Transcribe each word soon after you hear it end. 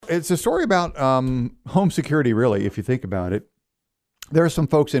it's a story about home security, really, if you think about it. There are some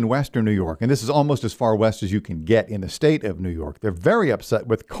folks in Western New York, and this is almost as far west as you can get in the state of New York. They're very upset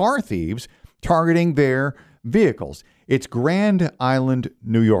with car thieves targeting their vehicles. It's Grand Island,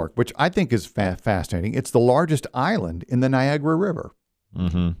 New York, which I think is fascinating. It's the largest island in the Niagara River.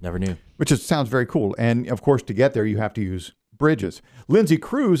 Never knew. Which sounds very cool. And, of course, to get there, you have to use bridges. Lindsay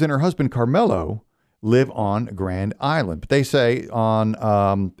Cruz and her husband Carmelo live on Grand Island. But they say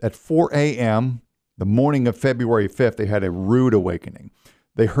at 4 a.m., the morning of February 5th, they had a rude awakening.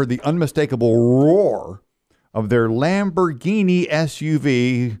 They heard the unmistakable roar of their Lamborghini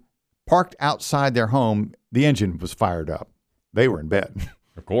SUV parked outside their home. The engine was fired up. They were in bed.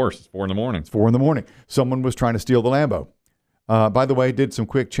 Of course, it's 4 in the morning. It's 4 in the morning. Someone was trying to steal the Lambo. By the way, did some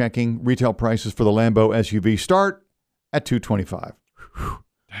quick checking. Retail prices for the Lambo SUV start at $225.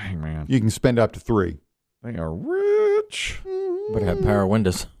 Dang, man. You can spend up to $3. They are rich. Better have power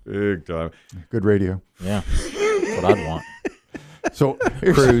windows. Big time. Good radio. Yeah. That's what I'd want. So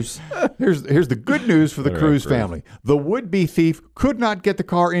here's the good news for the Cruz family. The would-be thief could not get the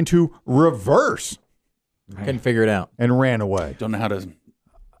car into reverse. Couldn't figure it out. And ran away. Don't know how to.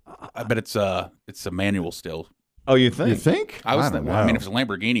 I bet it's a manual still. Oh, you think? You think? I don't know. I mean, if it's a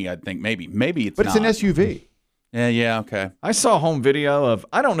Lamborghini, I'd think maybe it's. But it's an SUV. Yeah, okay. I saw home video of,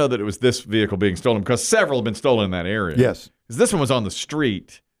 I don't know that it was this vehicle being stolen because several have been stolen in that area. Yes. Because this one was on the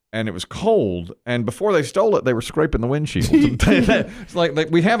street and it was cold. And before they stole it, they were scraping the windshield. It's like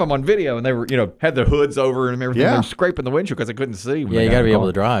we have them on video and they were, had their hoods over and everything. Yeah. They were scraping the windshield because they couldn't see. Yeah, you got to be able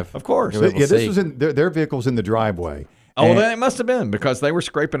to drive. Of course. You gotta be able Yeah, to this see. was in their vehicle's in the driveway. Oh, And- then it must have been because they were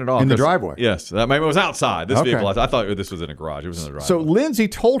scraping it off. In the driveway? Yes. Maybe it was outside. This Okay. vehicle, I thought this was in a garage. It was in the driveway. So Lindsay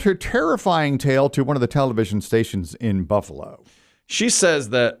told her terrifying tale to one of the television stations in Buffalo. She says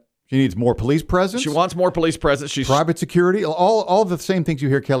that She needs more police presence. she wants more police presence. She's private security, all the same things you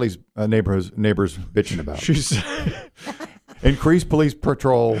hear Kelly's neighbors bitching about. She's Increased police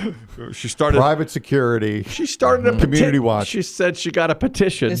patrol, she started private security. She started a community watch. She said she got a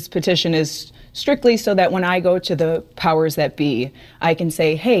petition. This petition is strictly so that when I go to the powers that be, I can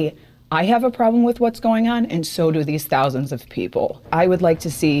say, hey, I have a problem with what's going on, and so do these thousands of people. I would like to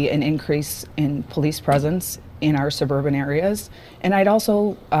see an increase in police presence in our suburban areas, and I'd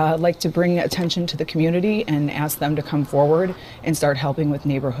also like to bring attention to the community and ask them to come forward and start helping with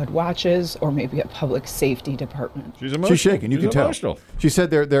neighborhood watches or maybe a public safety department. She's emotional. She's shaking. You She's can emotional. tell. She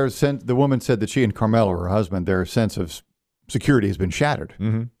said the woman said that she and Carmelo, her husband, their sense of security has been shattered,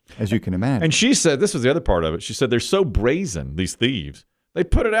 as you can imagine. And she said, this was the other part of it. She said they're so brazen, these thieves. They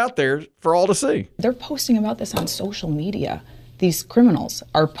put it out there for all to see. They're posting about this on social media. These criminals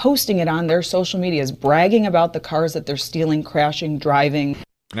are posting it on their social medias, bragging about the cars that they're stealing, crashing, driving.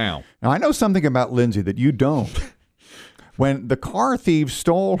 Now, I know something about Lindsay that you don't. When the car thieves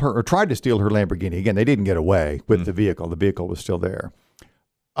stole her or tried to steal her Lamborghini, again, they didn't get away with the vehicle. The vehicle was still there.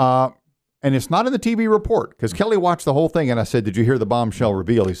 And it's not in the TV report because Kelly watched the whole thing and I said, did you hear the bombshell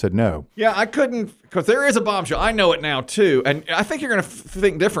reveal? He said, no. yeah, I couldn't, because there is a bombshell. I know it now, too. And I think you're going to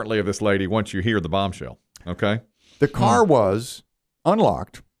think differently of this lady once you hear the bombshell. Okay? The car was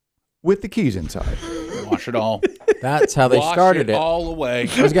unlocked with the keys inside. Wash it all. That's how they Wash started it. all away.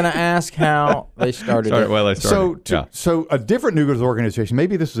 I was going to ask how they started it. Well, they started. So a different news organization,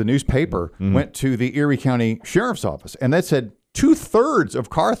 maybe this is a newspaper, went to the Erie County Sheriff's Office and that said 2/3 of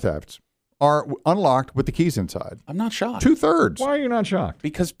car thefts are unlocked with the keys inside. I'm not shocked. 2/3. Why are you not shocked?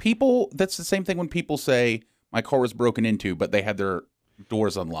 Because that's the same thing when people say, my car was broken into, but they had their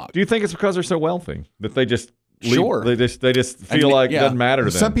doors unlocked. Do you think it's because they're so wealthy that they just leave, Sure. they just feel like it doesn't matter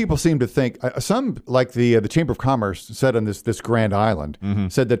to them? Some people seem to think, some like the Chamber of Commerce said on this Grand Island,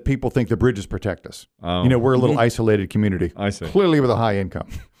 said that people think the bridges protect us. Oh. We're a little isolated community. I see. Clearly with a high income.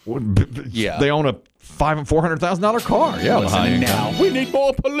 Yeah. They own a $400,000 car. Yeah, Listen now. We need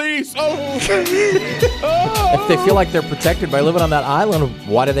more police. Oh. If they feel like they're protected by living on that island,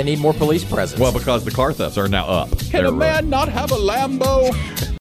 why do they need more police presence? Well, because the car thefts are now up. Can a man not have a Lambo?